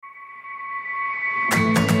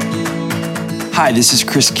Hi, this is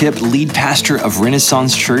Chris Kipp, lead pastor of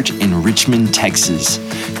Renaissance Church in Richmond, Texas.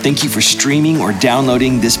 Thank you for streaming or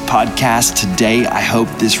downloading this podcast today. I hope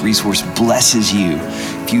this resource blesses you.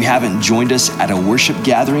 If you haven't joined us at a worship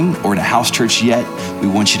gathering or at a house church yet, we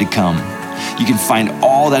want you to come. You can find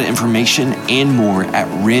all that information and more at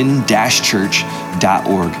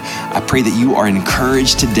ren-church.org. I pray that you are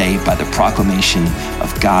encouraged today by the proclamation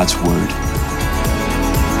of God's word.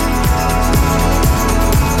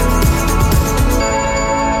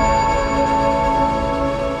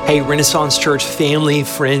 Hey, Renaissance Church family,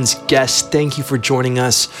 friends, guests, thank you for joining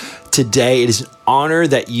us today. It is an honor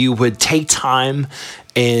that you would take time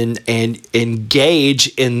and engage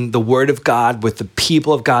in the Word of God with the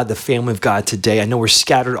people of God, the family of God today. I know we're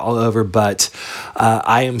scattered all over, but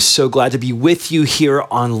I am so glad to be with you here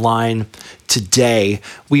online today.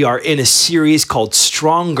 We are in a series called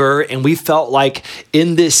Stronger, and we felt like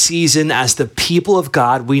in this season as the people of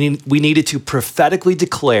God, we needed to prophetically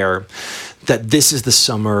declare that this is the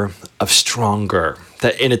summer of Stronger.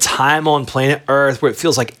 That in a time on planet Earth where it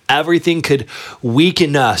feels like everything could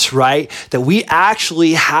weaken us, right? That we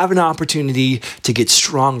actually have an opportunity to get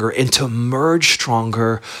stronger and to emerge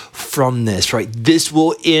stronger from this, right? This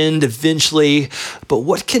will end eventually, but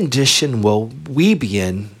what condition will we be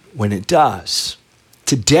in when it does?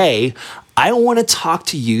 Today, I want to talk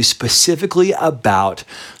to you specifically about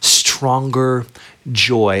stronger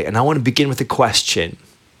joy. And I want to begin with a question.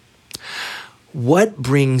 What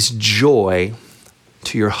brings joy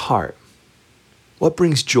to your heart? What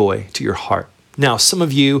brings joy to your heart? Now, some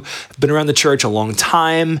of you have been around the church a long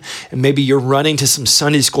time, and maybe you're running to some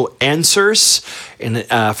Sunday school answers. And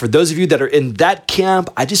for those of you that are in that camp,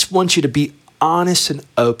 I just want you to be honest and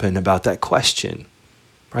open about that question,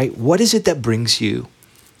 right? What is it that brings you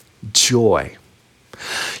joy?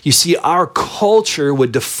 You see, our culture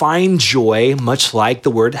would define joy much like the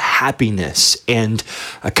word happiness, and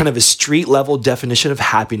a kind of a street level definition of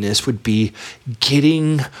happiness would be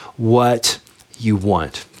getting what you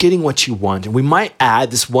want, getting what you want. And we might add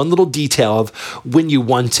this one little detail of when you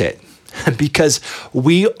want it, because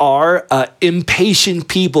we are impatient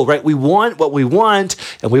people, right? We want what we want,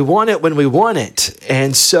 and we want it when we want it.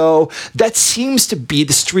 And so that seems to be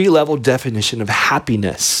the street level definition of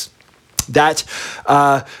happiness. That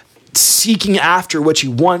seeking after what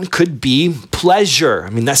you want could be pleasure.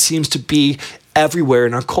 I mean, that seems to be everywhere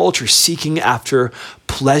in our culture, seeking after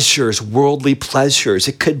pleasures, worldly pleasures.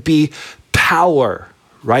 It could be power,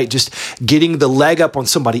 right? Just getting the leg up on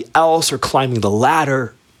somebody else or climbing the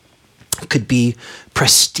ladder. It could be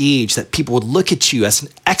prestige, that people would look at you as an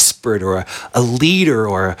expert or a leader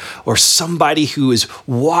or somebody who is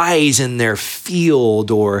wise in their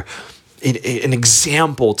field or an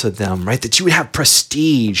example to them, right? That you would have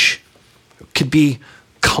prestige. It could be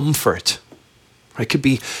comfort, right? It could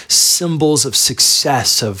be symbols of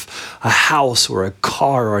success, of a house or a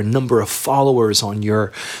car or a number of followers on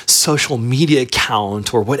your social media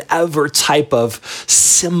account or whatever type of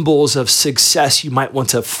symbols of success you might want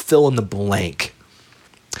to fill in the blank.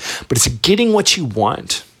 But it's getting what you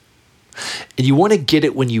want, and you want to get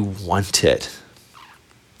it when you want it.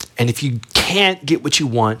 And if you can't get what you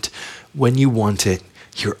want when you want it,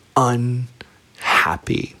 you're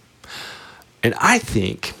unhappy. And I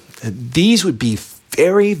think that these would be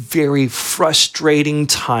very, very frustrating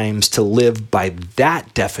times to live by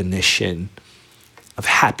that definition of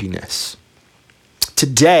happiness.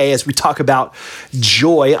 Today, as we talk about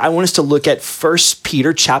joy, I want us to look at 1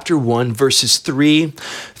 Peter chapter 1, verses 3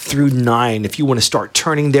 through 9. If you want to start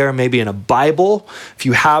turning there, maybe in a Bible, if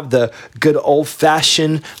you have the good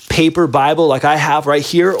old-fashioned paper Bible like I have right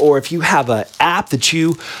here, or if you have an app that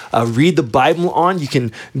you read the Bible on, you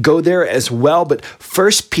can go there as well. But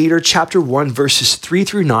 1 Peter chapter 1, verses 3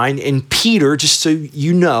 through 9, and Peter, just so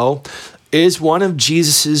you know, is one of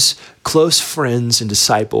Jesus's close friends and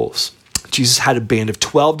disciples. Jesus had a band of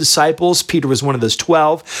 12 disciples. Peter was one of those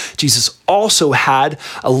 12. Jesus also had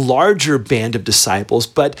a larger band of disciples,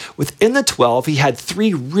 but within the 12, he had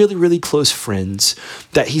 3 really, really close friends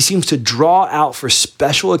that he seems to draw out for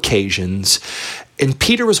special occasions. And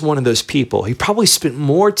Peter was one of those people. He probably spent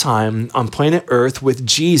more time on planet Earth with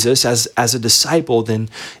Jesus as a disciple than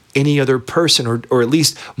any other person, or at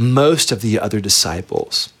least most of the other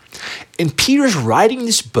disciples. And Peter's writing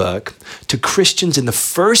this book to Christians in the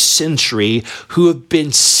first century who have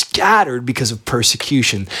been scattered because of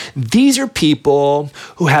persecution. These are people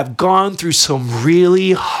who have gone through some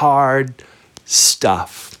really hard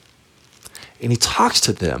stuff. And he talks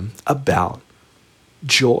to them about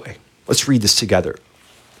joy. Let's read this together.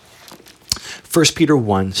 1 Peter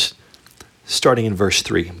 1, starting in verse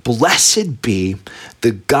 3. Blessed be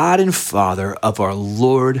the God and Father of our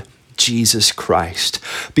Lord Jesus Christ.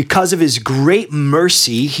 Because of his great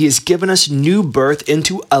mercy, he has given us new birth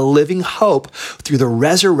into a living hope through the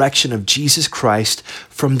resurrection of Jesus Christ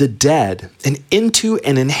from the dead, and into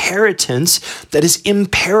an inheritance that is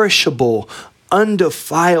imperishable,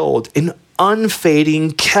 undefiled, and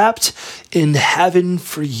unfading, kept in heaven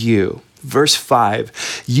for you. Verse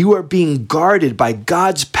 5, you are being guarded by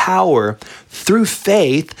God's power through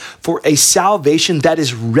faith for a salvation that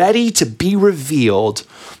is ready to be revealed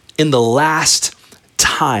in the last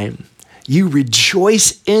time. You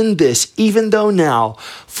rejoice in this, even though now,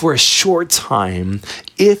 for a short time,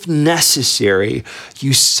 if necessary,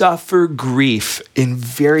 you suffer grief in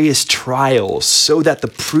various trials, so that the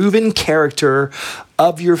proven character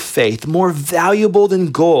of your faith, more valuable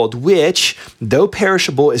than gold, which, though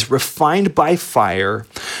perishable, is refined by fire,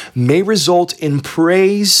 may result in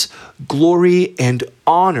praise, glory, and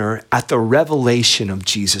honor at the revelation of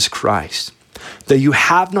Jesus Christ. Though you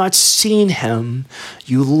have not seen him,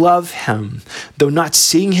 you love him. Though not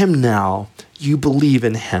seeing him now, you believe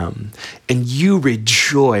in him, and you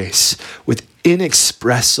rejoice with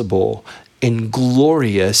inexpressible and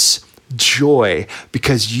glorious joy,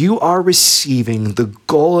 because you are receiving the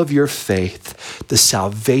goal of your faith, the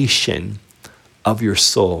salvation of your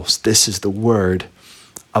souls. This is the word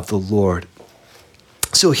of the Lord.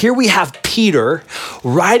 So here we have Peter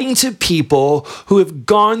writing to people who have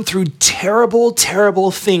gone through terrible,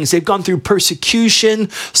 terrible things. They've gone through persecution.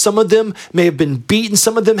 Some of them may have been beaten.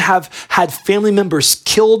 Some of them have had family members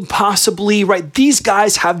killed, possibly, right? These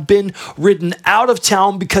guys have been ridden out of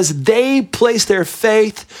town because they placed their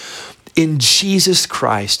faith in Jesus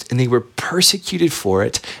Christ, and they were persecuted for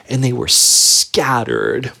it, and they were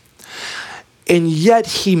scattered. And yet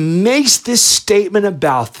he makes this statement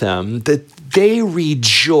about them that they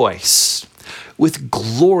rejoice with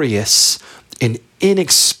glorious and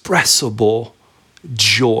inexpressible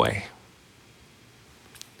joy.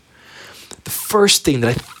 The first thing that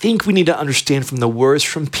I think we need to understand from the words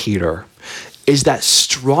from Peter is that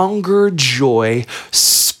stronger joy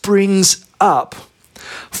springs up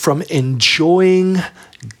from enjoying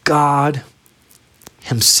God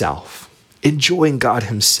himself. Enjoying God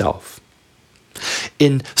himself.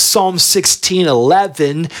 In Psalm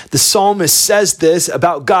 16:11, the psalmist says this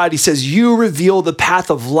about God. He says, you reveal the path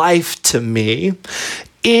of life to me.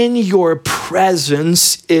 In your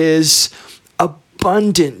presence is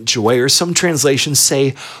abundant joy, or some translations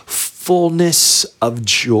say fullness of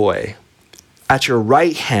joy. At your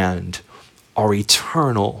right hand are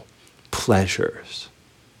eternal pleasures.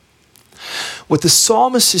 What the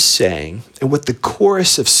psalmist is saying, and what the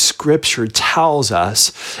chorus of scripture tells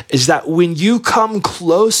us, is that when you come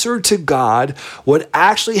closer to God, what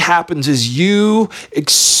actually happens is you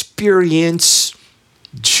experience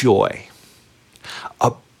joy.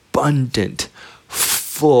 Abundant,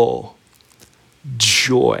 full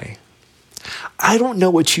joy. I don't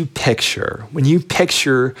know what you picture when you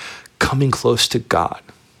picture coming close to God.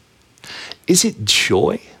 Is it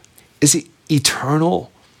joy? Is it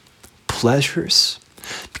eternal pleasures?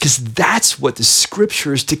 Because that's what the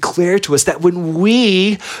scriptures declare to us, that when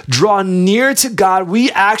we draw near to God,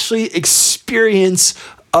 we actually experience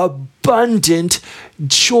abundant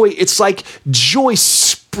joy. It's like joy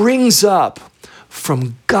springs up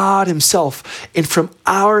from God himself and from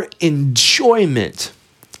our enjoyment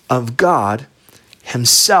of God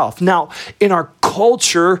himself. Now, in our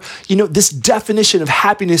culture, this definition of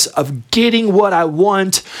happiness, of getting what I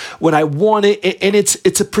want when I want it, and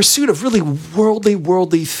it's a pursuit of really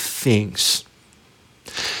worldly things.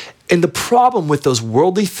 And the problem with those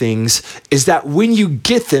worldly things is that when you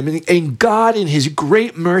get them, and God in his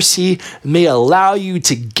great mercy may allow you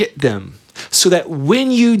to get them, so that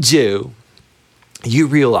when you do, you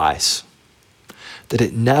realize that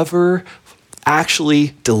it never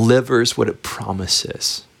actually delivers what it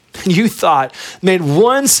promises. And you thought, man,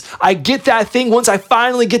 once I get that thing, once I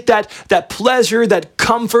finally get that pleasure, that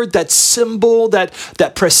comfort, that symbol, that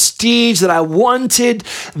prestige that I wanted,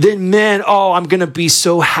 then man, I'm going to be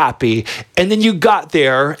so happy. And then you got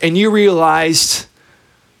there and you realized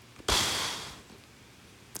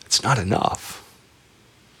it's not enough.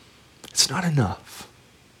 It's not enough.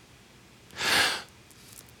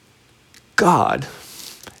 God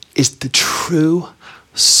is the true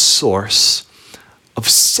source of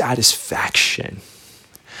satisfaction.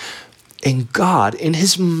 And God, in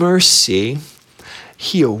his mercy,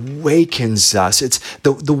 he awakens us. It's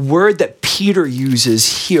the word that Peter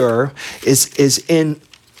uses here is in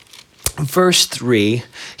verse 3.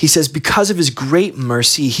 He says, because of his great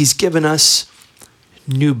mercy, he's given us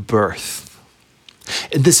new birth.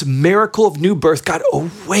 In this miracle of new birth, God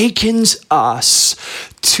awakens us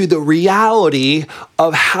to the reality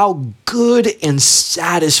of how good and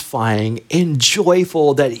satisfying and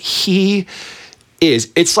joyful that he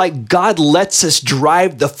is. It's like God lets us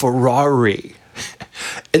drive the Ferrari.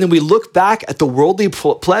 And then we look back at the worldly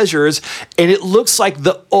pleasures and it looks like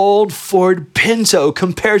the old Ford Pinto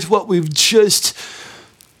compared to what we've just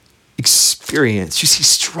experienced. You see,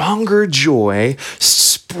 stronger joy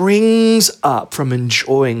springs up from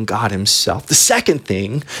enjoying God himself. The second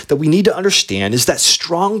thing that we need to understand is that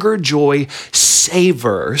stronger joy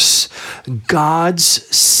savors God's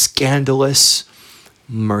scandalous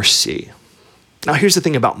mercy. Now, here's the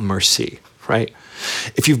thing about mercy, right?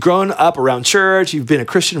 If you've grown up around church, you've been a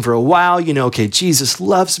Christian for a while, you know, okay, Jesus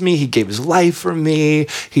loves me. He gave his life for me.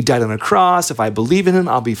 He died on a cross. If I believe in him,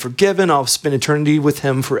 I'll be forgiven. I'll spend eternity with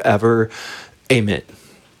him forever. Amen.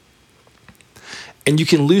 And you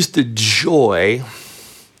can lose the joy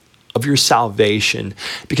of your salvation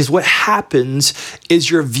because what happens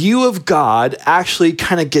is your view of God actually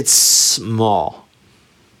kind of gets small.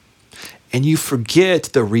 And you forget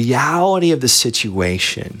the reality of the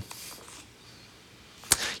situation.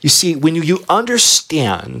 You see, when you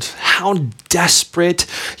understand how desperate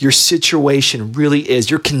your situation really is,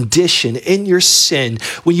 your condition in your sin,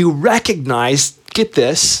 when you recognize, get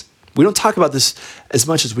this, we don't talk about this as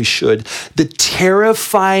much as we should, the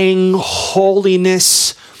terrifying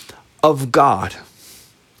holiness of God.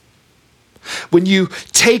 When you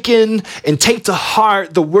take in and take to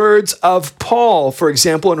heart the words of Paul, for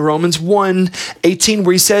example, in Romans 1:18,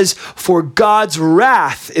 where he says, "For God's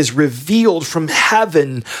wrath is revealed from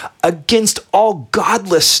heaven against all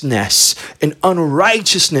godlessness and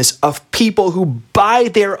unrighteousness of people who by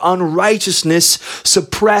their unrighteousness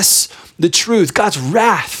suppress the truth." God's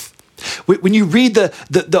wrath. When you read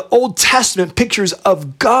the Old Testament pictures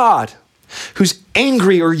of God, who's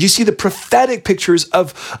angry, or you see the prophetic pictures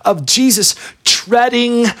of Jesus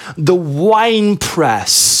treading the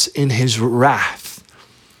winepress in his wrath.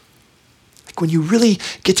 Like when you really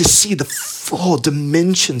get to see the full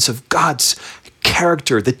dimensions of God's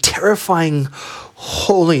character, the terrifying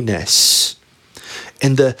holiness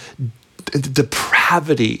and the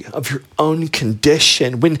depravity of your own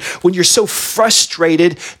condition, when you're so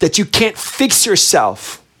frustrated that you can't fix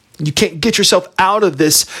yourself. You can't get yourself out of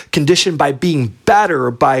this condition by being better,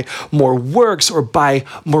 or by more works, or by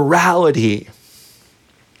morality.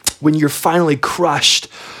 When you're finally crushed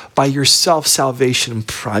by your self-salvation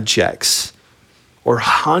projects, or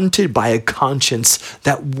haunted by a conscience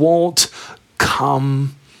that won't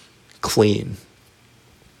come clean.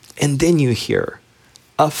 And then you hear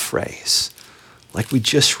a phrase like we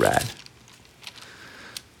just read,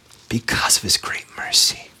 because of his great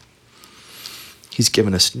mercy, he's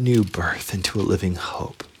given us new birth into a living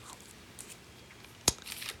hope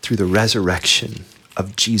through the resurrection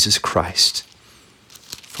of Jesus Christ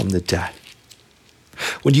from the dead.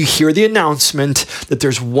 When you hear the announcement that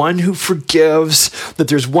there's one who forgives, that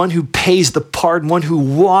there's one who pays the pardon, one who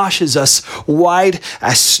washes us white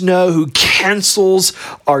as snow, who cancels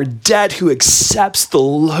our debt, who accepts the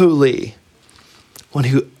lowly, one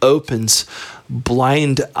who opens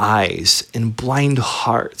blind eyes and blind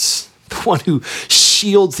hearts, the one who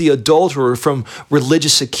shields the adulterer from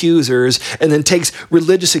religious accusers and then takes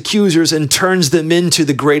religious accusers and turns them into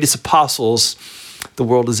the greatest apostles the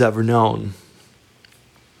world has ever known.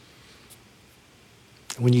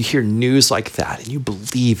 When you hear news like that and you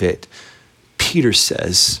believe it, Peter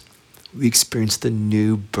says, we experience the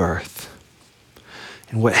new birth.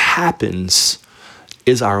 And what happens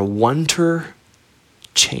is our wonder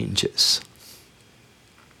changes.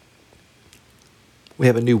 We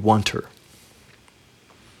have a new wonder.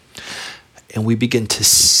 And we begin to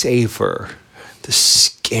savor the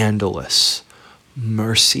scandalous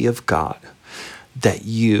mercy of God that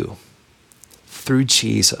you, through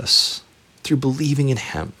Jesus, through believing in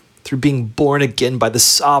him, through being born again by the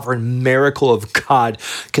sovereign miracle of God,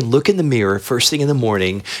 can look in the mirror first thing in the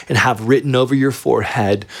morning and have written over your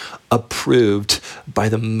forehead, approved by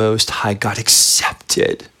the Most High God,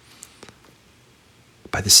 accepted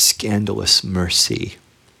by the scandalous mercy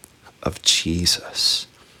of Jesus.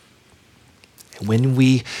 And when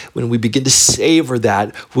we begin to savor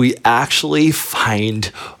that, we actually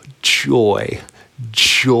find joy.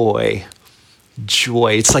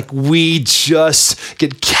 It's like we just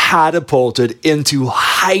get catapulted into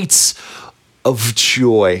heights of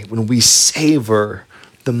joy when we savor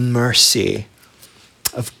the mercy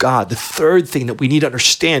of God. The third thing that we need to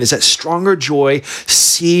understand is that stronger joy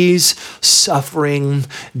sees suffering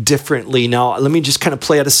differently. Now, let me just kind of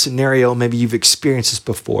play out a scenario. Maybe you've experienced this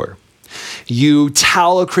before. You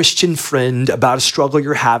tell a Christian friend about a struggle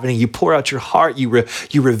you're having. You pour out your heart. You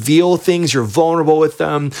reveal things. You're vulnerable with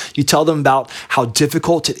them. You tell them about how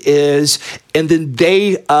difficult it is. And then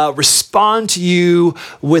they respond to you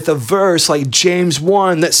with a verse like James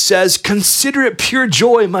 1 that says, "Consider it pure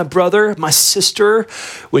joy, my brother, my sister,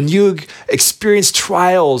 when you experience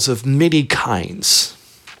trials of many kinds."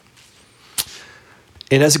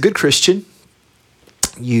 And as a good Christian,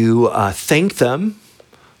 you thank them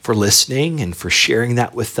for listening and for sharing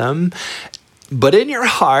that with them. But in your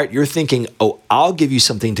heart, you're thinking, oh, I'll give you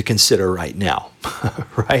something to consider right now,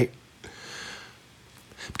 right?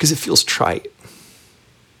 Because it feels trite.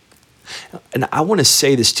 And I want to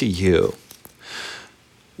say this to you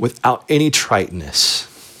without any triteness,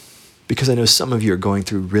 because I know some of you are going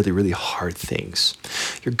through really, really hard things.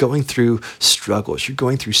 You're going through struggles. You're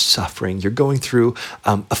going through suffering. You're going through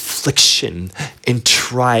affliction and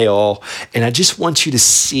trial. And I just want you to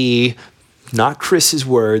see, not Chris's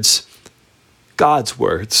words, God's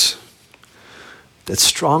words, that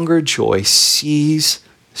stronger joy sees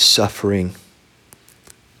suffering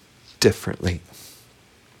differently.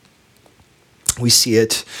 We see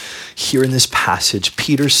it here in this passage.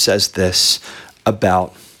 Peter says this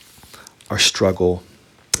about our struggle.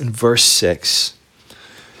 In verse 6,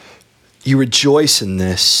 "You rejoice in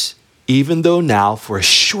this, even though now for a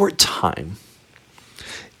short time,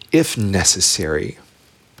 if necessary,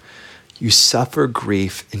 you suffer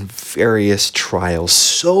grief in various trials,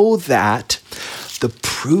 so that the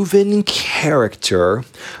proven character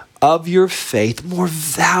of your faith, more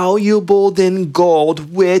valuable than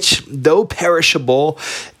gold, which, though perishable,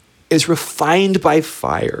 is refined by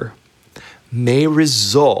fire, may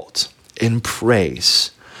result in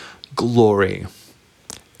praise, glory,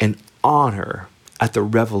 and honor at the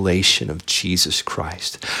revelation of Jesus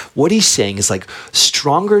Christ." What he's saying is like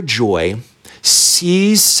stronger joy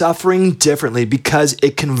sees suffering differently because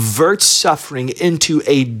it converts suffering into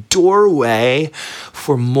a doorway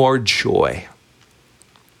for more joy.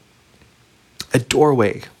 A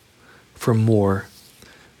doorway for more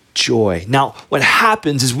joy. Now, what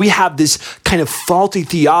happens is we have this kind of faulty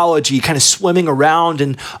theology kind of swimming around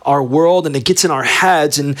in our world, and it gets in our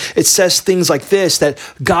heads, and it says things like this, that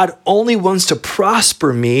God only wants to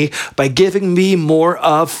prosper me by giving me more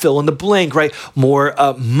of fill in the blank, right? More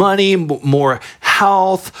money, more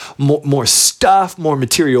health, more stuff, more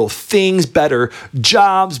material things, better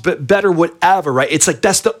jobs, but better whatever, right? It's like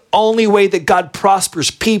that's the only way that God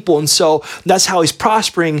prospers people. And so that's how he's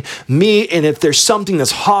prospering me. And if there's something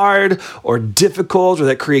that's hard or difficult or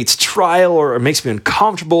that creates trial or makes me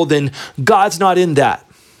uncomfortable, then God's not in that.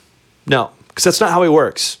 No, because that's not how he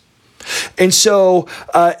works. And so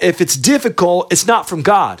if it's difficult, it's not from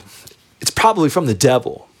God. It's probably from the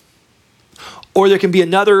devil. Or there can be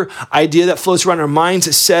another idea that floats around our minds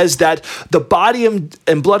that says that the body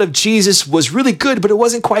and blood of Jesus was really good, but it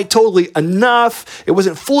wasn't quite totally enough. It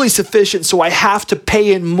wasn't fully sufficient, so I have to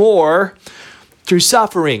pay in more through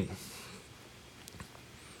suffering.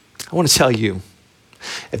 I want to tell you,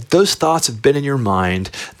 if those thoughts have been in your mind,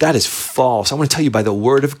 that is false. I want to tell you by the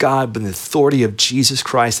word of God, by the authority of Jesus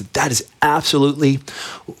Christ, that that is absolutely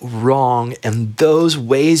wrong. And those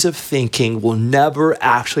ways of thinking will never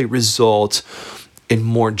actually result in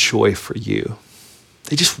more joy for you.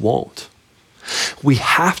 They just won't. We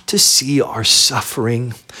have to see our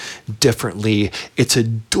suffering differently. It's a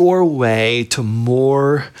doorway to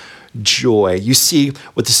more joy. You see,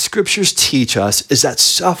 what the scriptures teach us is that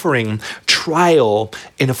suffering, trial,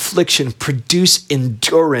 and affliction produce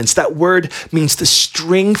endurance. That word means the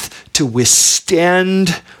strength to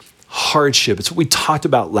withstand hardship. It's what we talked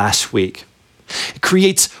about last week. It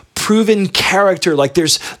creates proven character. Like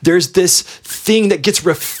there's this thing that gets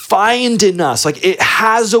refined in us. Like it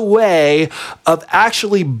has a way of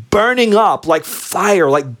actually burning up like fire,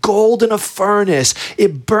 like gold in a furnace.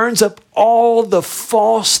 It burns up all the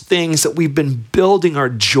false things that we've been building our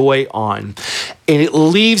joy on. And it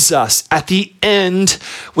leaves us at the end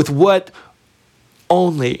with what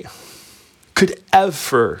only could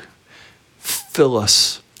ever fill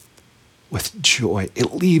us with joy.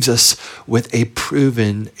 It leaves us with a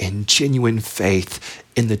proven and genuine faith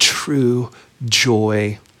in the true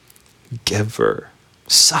joy giver.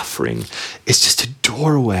 Suffering is just a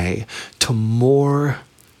doorway to more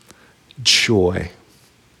joy.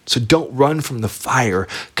 So don't run from the fire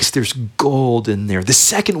because there's gold in there. The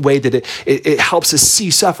second way that it helps us see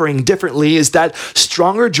suffering differently is that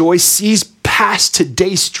stronger joy sees past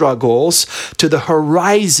today's struggles to the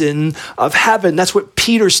horizon of heaven. That's what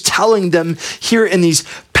Peter's telling them here in these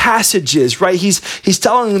passages, right? He's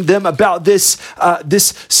telling them about this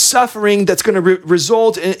suffering that's going to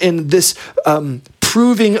result in this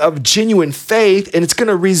proving of genuine faith, and it's going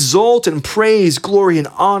to result in praise, glory, and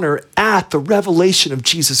honor at the revelation of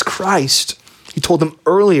Jesus Christ. He told them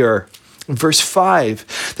earlier in verse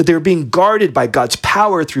 5 that they were being guarded by God's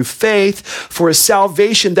power through faith for a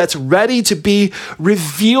salvation that's ready to be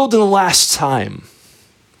revealed in the last time.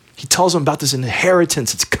 He tells them about this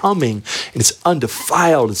inheritance. It's coming, and it's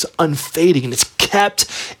undefiled, it's unfading, and it's kept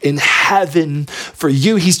in heaven for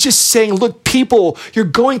you. He's just saying, look, people, you're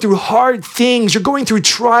going through hard things. You're going through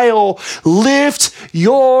trial. Lift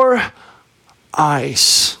your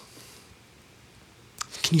eyes.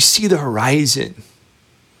 Can you see the horizon?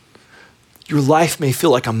 Your life may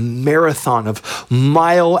feel like a marathon of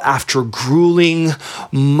mile after grueling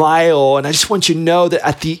mile. And I just want you to know that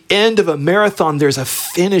at the end of a marathon, there's a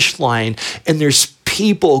finish line and there's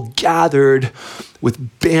people gathered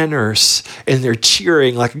with banners and they're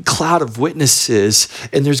cheering like a cloud of witnesses.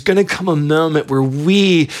 And there's going to come a moment where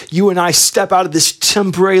you and I step out of this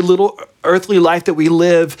temporary little earthly life that we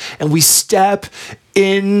live and we step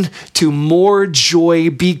into more joy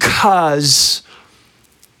because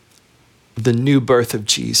the new birth of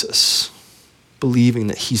Jesus, believing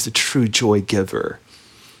that he's the true joy giver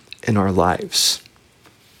in our lives.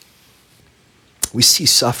 We see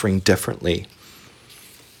suffering differently.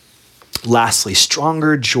 Lastly,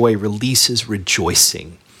 stronger joy releases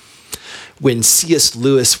rejoicing. When C.S.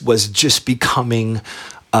 Lewis was just becoming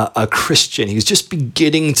a Christian, he was just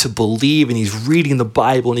beginning to believe and he's reading the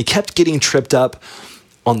Bible and he kept getting tripped up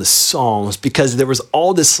on the Psalms because there was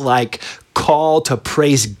all this call to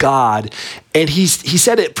praise God. And he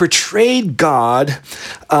said it portrayed God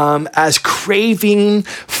as craving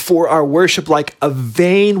for our worship like a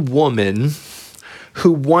vain woman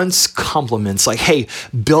who wants compliments like, hey,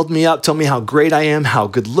 build me up, tell me how great I am, how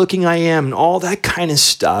good looking I am, and all that kind of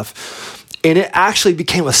stuff. And it actually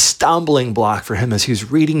became a stumbling block for him as he was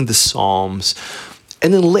reading the Psalms.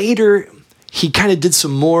 And then later, he kind of did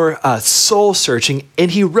some more soul searching, and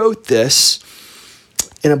he wrote this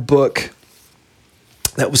in a book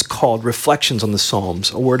that was called Reflections on the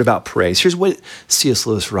Psalms, a word about praise. Here's what C.S.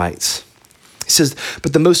 Lewis writes. He says,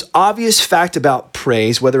 but the most obvious fact about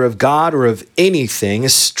praise, whether of God or of anything,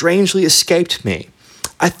 has strangely escaped me.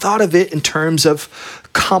 I thought of it in terms of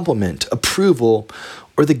compliment, approval,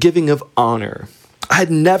 or the giving of honor. I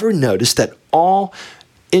had never noticed that all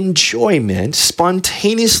enjoyment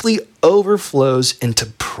spontaneously overflows into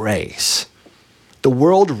praise. The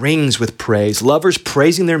world rings with praise. Lovers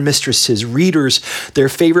praising their mistresses, readers their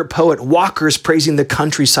favorite poet, walkers praising the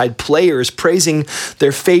countryside, players praising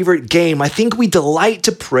their favorite game. I think we delight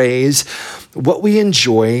to praise what we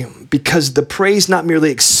enjoy because the praise not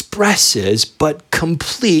merely expresses, but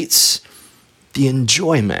completes the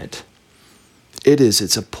enjoyment. It is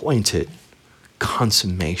its appointed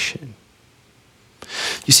consummation.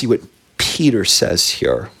 You see what Peter says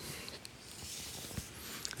here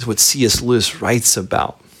is what C.S. Lewis writes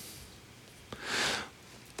about.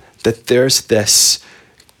 That there's this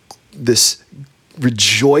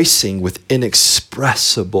rejoicing with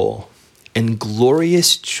inexpressible and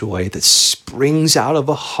glorious joy that springs out of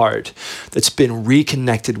a heart that's been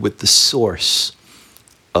reconnected with the source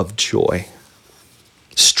of joy.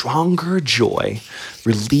 Stronger joy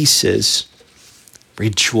releases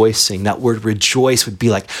rejoicing. That word rejoice would be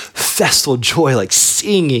like festal joy, like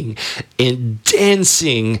singing and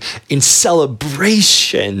dancing in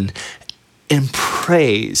celebration and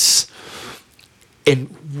praise and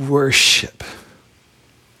worship.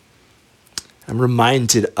 I'm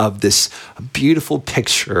reminded of this beautiful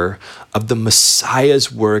picture of the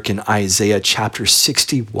Messiah's work in Isaiah chapter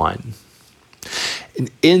 61. And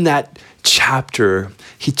in that chapter,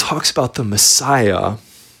 he talks about the Messiah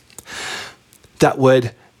that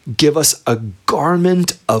would give us a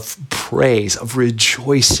garment of praise, of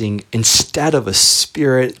rejoicing, instead of a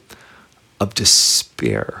spirit of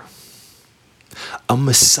despair. A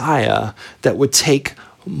Messiah that would take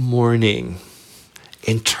mourning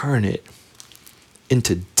and turn it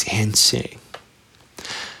into dancing.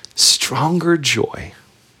 Stronger joy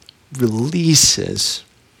releases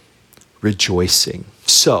rejoicing.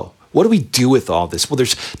 So, what do we do with all this? Well,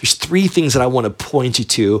 there's three things that I want to point you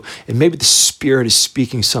to, and maybe the Spirit is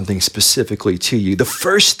speaking something specifically to you. The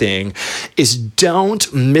first thing is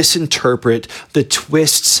don't misinterpret the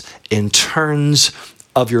twists and turns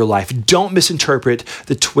of your life. Don't misinterpret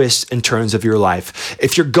the twists and turns of your life.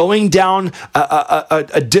 If you're going down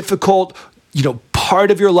a difficult,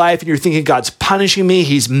 part of your life and you're thinking God's punishing me,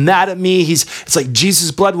 he's mad at me, it's like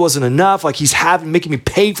Jesus' blood wasn't enough, like he's making me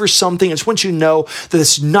pay for something. I just want you to know that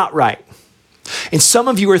it's not right. And some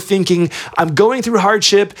of you are thinking, I'm going through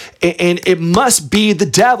hardship and it must be the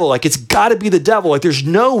devil. Like it's got to be the devil. Like there's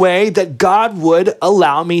no way that God would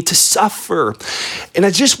allow me to suffer. And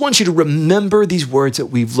I just want you to remember these words that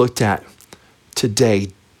we've looked at today.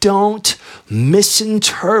 Don't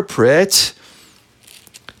misinterpret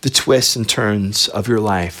the twists and turns of your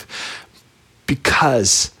life,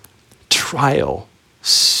 because trial,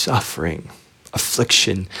 suffering,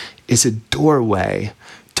 affliction is a doorway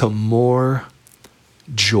to more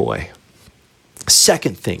joy.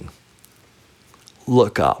 Second thing,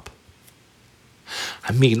 look up.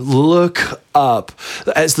 I mean, look up.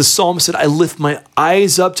 As the psalmist said, I lift my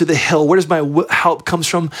eyes up to the hill. Where does my help comes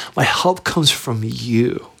from? My help comes from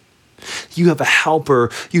you. You have a helper.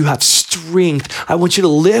 You have strength. I want you to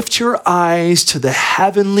lift your eyes to the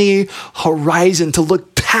heavenly horizon, to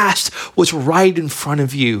look past what's right in front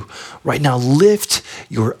of you right now. Lift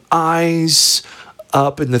your eyes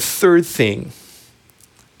up. And the third thing,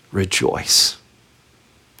 rejoice.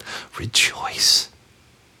 Rejoice.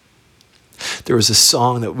 There was a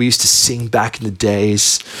song that we used to sing back in the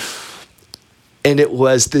days, and it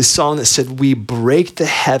was this song that said, we break the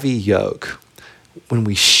heavy yoke when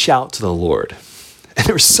we shout to the Lord. And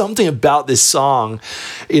there was something about this song,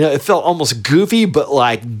 it felt almost goofy, but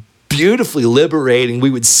like beautifully liberating. We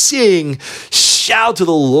would sing, shout to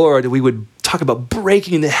the Lord, and we would talk about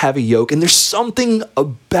breaking the heavy yoke. And there's something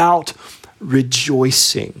about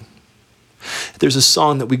rejoicing. There's a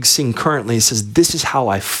song that we sing currently. It says, this is how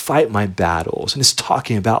I fight my battles. And it's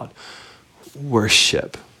talking about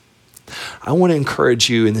worship. I want to encourage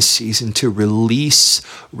you in this season to release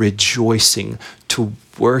rejoicing, to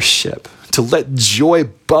worship, to let joy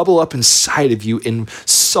bubble up inside of you in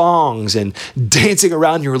songs and dancing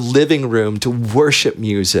around your living room, to worship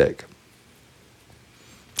music,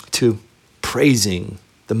 to praising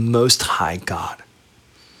the Most High God.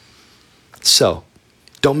 So,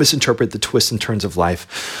 don't misinterpret the twists and turns of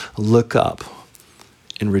life. Look up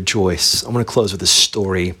and rejoice. I'm going to close with a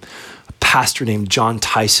story. A pastor named John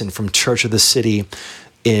Tyson from Church of the City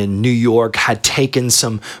in New York had taken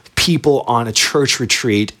some people on a church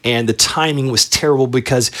retreat, and the timing was terrible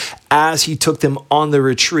because as he took them on the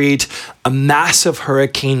retreat, a massive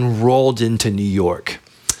hurricane rolled into New York.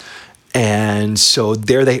 And so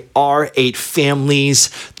there they are, 8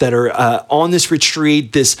 families that are on this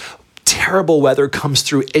retreat. This terrible weather comes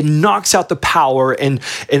through and knocks out the power, and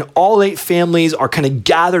all 8 families are kind of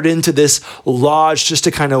gathered into this lodge just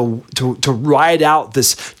to kind of to ride out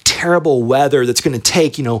this terrible weather that's going to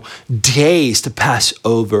take days to pass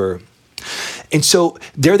over. And so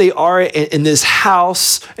there they are in this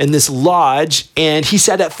house, in this lodge. And he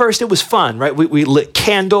said at first it was fun, right? We lit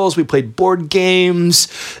candles, we played board games,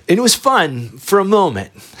 and it was fun for a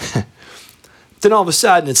moment. Then all of a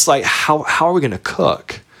sudden it's like, how are we going to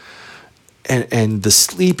cook? And the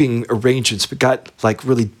sleeping arrangements got like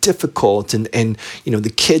really difficult, and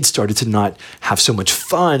the kids started to not have so much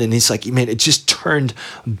fun, and he's like, man, it just turned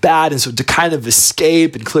bad. And so to kind of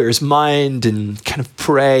escape and clear his mind and kind of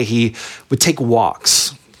pray, he would take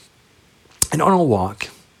walks. And on a walk,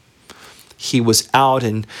 he was out,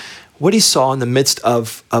 and what he saw in the midst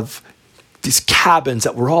of these cabins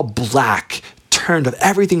that were all black,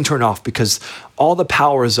 everything turned off because all the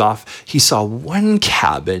power is off, he saw one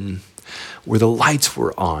cabin where the lights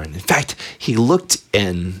were on. In fact, he looked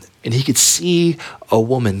in and he could see a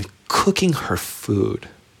woman cooking her food.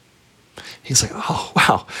 He's like, oh,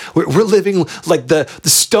 wow, we're living like the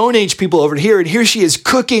Stone Age people over here, and here she is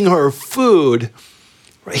cooking her food.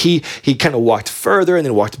 He kind of walked further and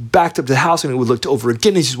then walked back up to the house, and he looked over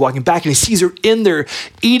again as he's walking back, and he sees her in there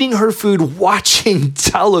eating her food, watching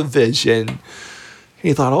television. And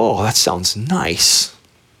he thought, oh, that sounds nice.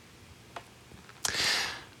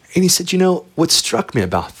 And he said, what struck me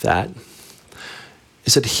about that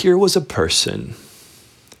is that here was a person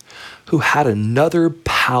who had another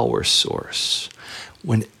power source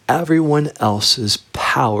when everyone else's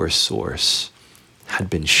power source had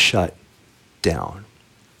been shut down.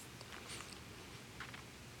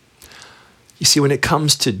 You see, when it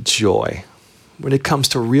comes to joy, when it comes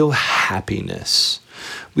to real happiness,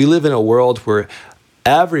 we live in a world where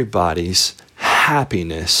everybody's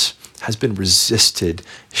happiness has been resisted,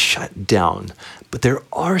 shut down. But there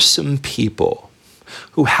are some people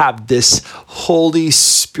who have this Holy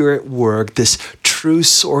Spirit work, this true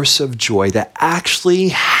source of joy, that actually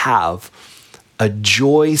have a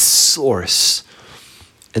joy source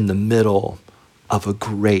in the middle of a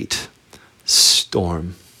great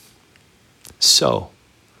storm. So,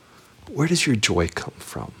 where does your joy come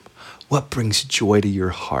from? What brings joy to your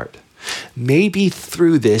heart? Maybe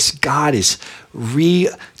through this, God is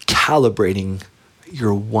recalibrating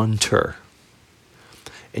your wonder.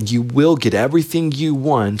 And you will get everything you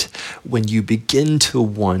want when you begin to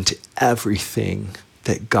want everything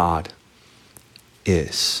that God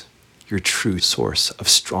is, your true source of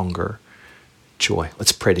stronger joy.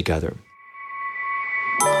 Let's pray together.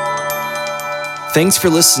 Thanks for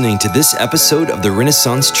listening to this episode of the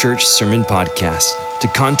Renaissance Church Sermon Podcast. To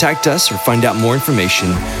contact us or find out more information,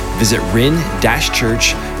 visit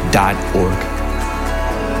ren-church.org.